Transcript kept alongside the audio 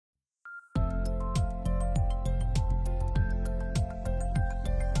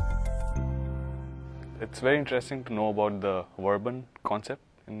It's very interesting to know about the Verbund concept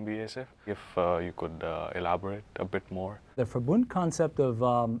in BASF. If you could elaborate a bit more. The Verbund concept of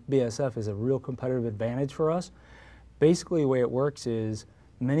BASF is a real competitive advantage for us. Basically, the way it works is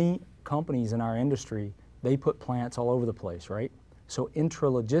many companies in our industry, they put plants all over the place, right? So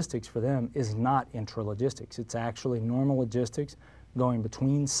intralogistics for them is not intralogistics. It's actually normal logistics going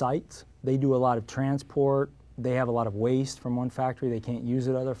between sites. They do a lot of transport. They have a lot of waste from one factory. They can't use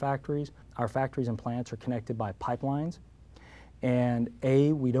it at other factories. Our factories and plants are connected by pipelines. And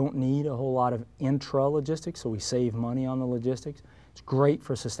we don't need a whole lot of intra-logistics, so we save money on the logistics. It's great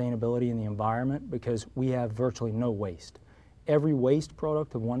for sustainability in the environment because we have virtually no waste. Every waste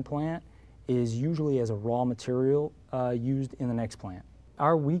product of one plant is usually as a raw material used in the next plant.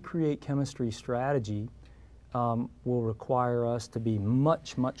 Our We Create Chemistry strategy will require us to be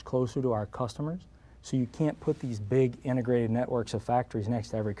much, much closer to our customers. So you can't put these big integrated networks of factories next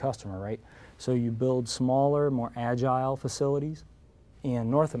to every customer, right? So you build smaller, more agile facilities. In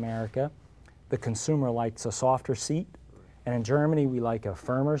North America, the consumer likes a softer seat, and in Germany we like a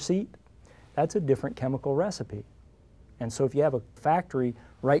firmer seat. That's a different chemical recipe. And so if you have a factory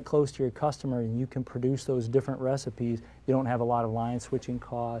right close to your customer and you can produce those different recipes, you don't have a lot of line switching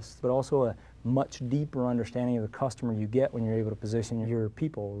costs, but also a much deeper understanding of the customer you get when you're able to position your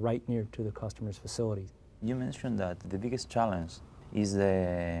people right near to the customer's facilities. You mentioned that the biggest challenge is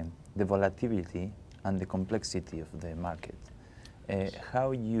the volatility and the complexity of the market.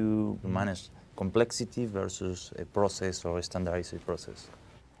 How you manage complexity versus a process or a standardized process?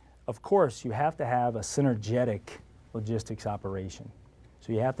 Of course, you have to have a synergetic logistics operation.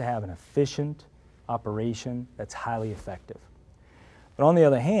 So you have to have an efficient operation that's highly effective. But on the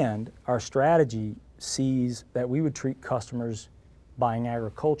other hand, our strategy sees that we would treat customers buying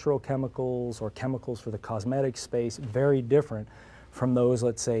agricultural chemicals or chemicals for the cosmetic space very different from those,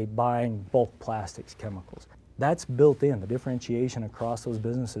 let's say, buying bulk plastics chemicals. That's built in. The differentiation across those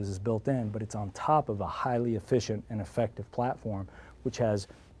businesses is built in, but it's on top of a highly efficient and effective platform which has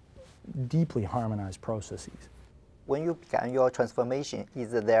deeply harmonized processes. When you began your transformation,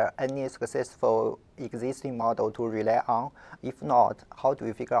 is there any successful existing model to rely on? If not, how do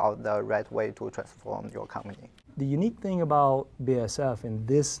you figure out the right way to transform your company? The unique thing about BASF in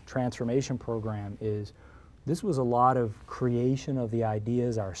this transformation program is this was a lot of creation of the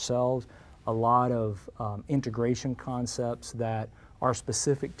ideas ourselves, a lot of integration concepts that are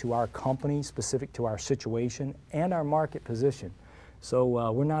specific to our company, specific to our situation, and our market position.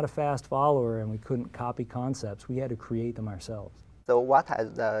 So we're not a fast follower and we couldn't copy concepts. We had to create them ourselves. So what are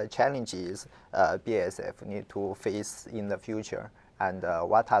the challenges BASF need to face in the future? And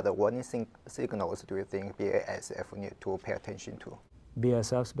what are the warning signals do you think BASF need to pay attention to?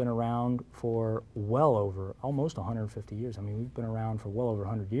 BASF's been around for well over, almost 150 years. I mean, we've been around for well over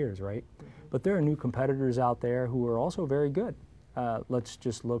 100 years, right? But there are new competitors out there who are also very good. Let's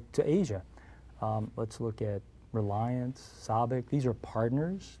just look to Asia. Let's look at Reliance, Sabic. These are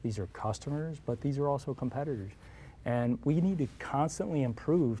partners, these are customers, but these are also competitors. And we need to constantly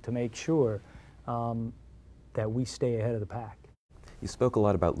improve to make sure that we stay ahead of the pack. You spoke a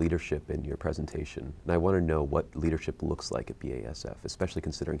lot about leadership in your presentation, and I want to know what leadership looks like at BASF, especially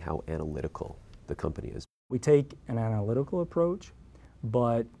considering how analytical the company is. We take an analytical approach,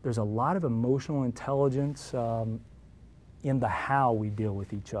 but there's a lot of emotional intelligence in the how we deal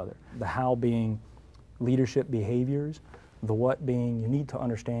with each other. The how being leadership behaviors, the what being you need to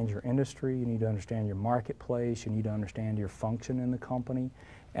understand your industry, you need to understand your marketplace, you need to understand your function in the company,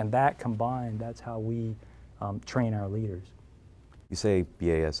 and that combined, that's how we train our leaders. You say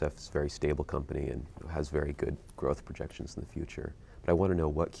BASF is a very stable company and has very good growth projections in the future, but I want to know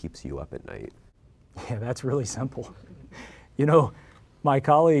what keeps you up at night. Yeah, that's really simple. You know, my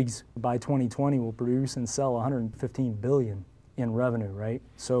colleagues by 2020 will produce and sell 115 billion in revenue, right?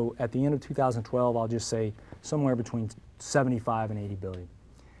 So at the end of 2012, I'll just say somewhere between 75 and 80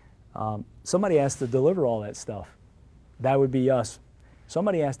 billion. Somebody has to deliver all that stuff. That would be us.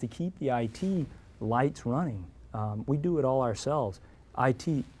 Somebody has to keep the IT lights running. We do it all ourselves.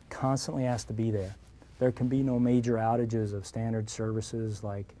 IT constantly has to be there. There can be no major outages of standard services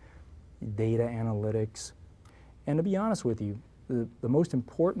like data analytics. And to be honest with you, the most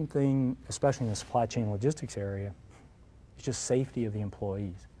important thing, especially in the supply chain logistics area, is just safety of the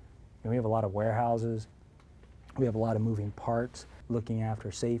employees. And we have a lot of warehouses, we have a lot of moving parts. Looking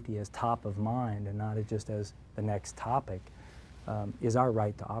after safety as top of mind and not just as the next topic is our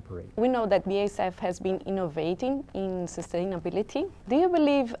right to operate. We know that BASF has been innovating in sustainability. Do you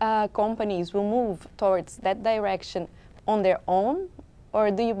believe companies will move towards that direction on their own,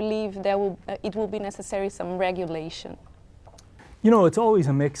 or do you believe it will be necessary some regulation? You know, it's always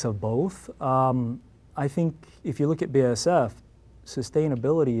a mix of both. I think if you look at BASF,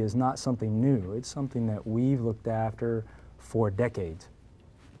 sustainability is not something new. It's something that we've looked after for decades.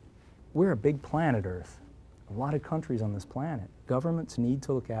 We're a big planet Earth. A lot of countries on this planet. Governments need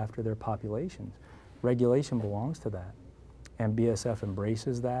to look after their populations. Regulation belongs to that. And BASF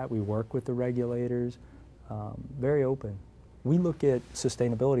embraces that. We work with the regulators, very open. We look at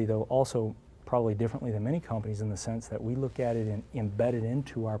sustainability, though, also probably differently than many companies in the sense that we look at it and embed it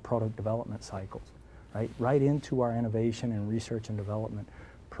into our product development cycles, right into our innovation and research and development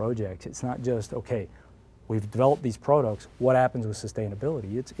projects. It's not just, okay, we've developed these products, what happens with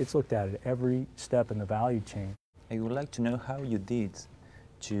sustainability? It's looked at every step in the value chain. I would like to know how you did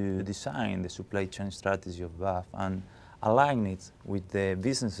to design the supply chain strategy of BASF and align it with the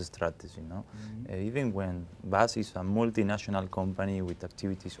business strategy, you know? Even when BASF is a multinational company with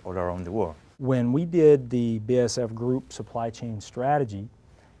activities all around the world. When we did the BASF Group supply chain strategy,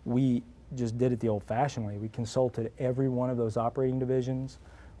 we just did it the old-fashioned way. We consulted every one of those operating divisions.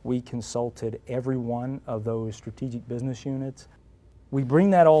 We consulted every one of those strategic business units. We bring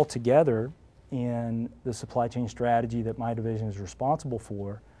that all together in the supply chain strategy that my division is responsible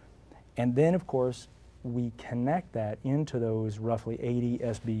for. And then, of course, we connect that into those roughly 80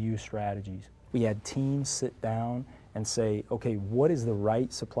 SBU strategies. We had teams sit down and say, okay, what is the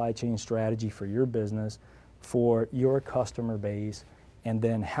right supply chain strategy for your business, for your customer base, and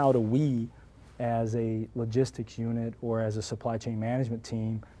then how do we, as a logistics unit or as a supply chain management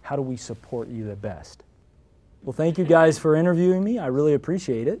team, how do we support you the best? Well, thank you guys for interviewing me. I really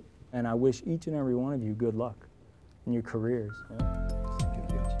appreciate it, and I wish each and every one of you good luck in your careers. Yeah.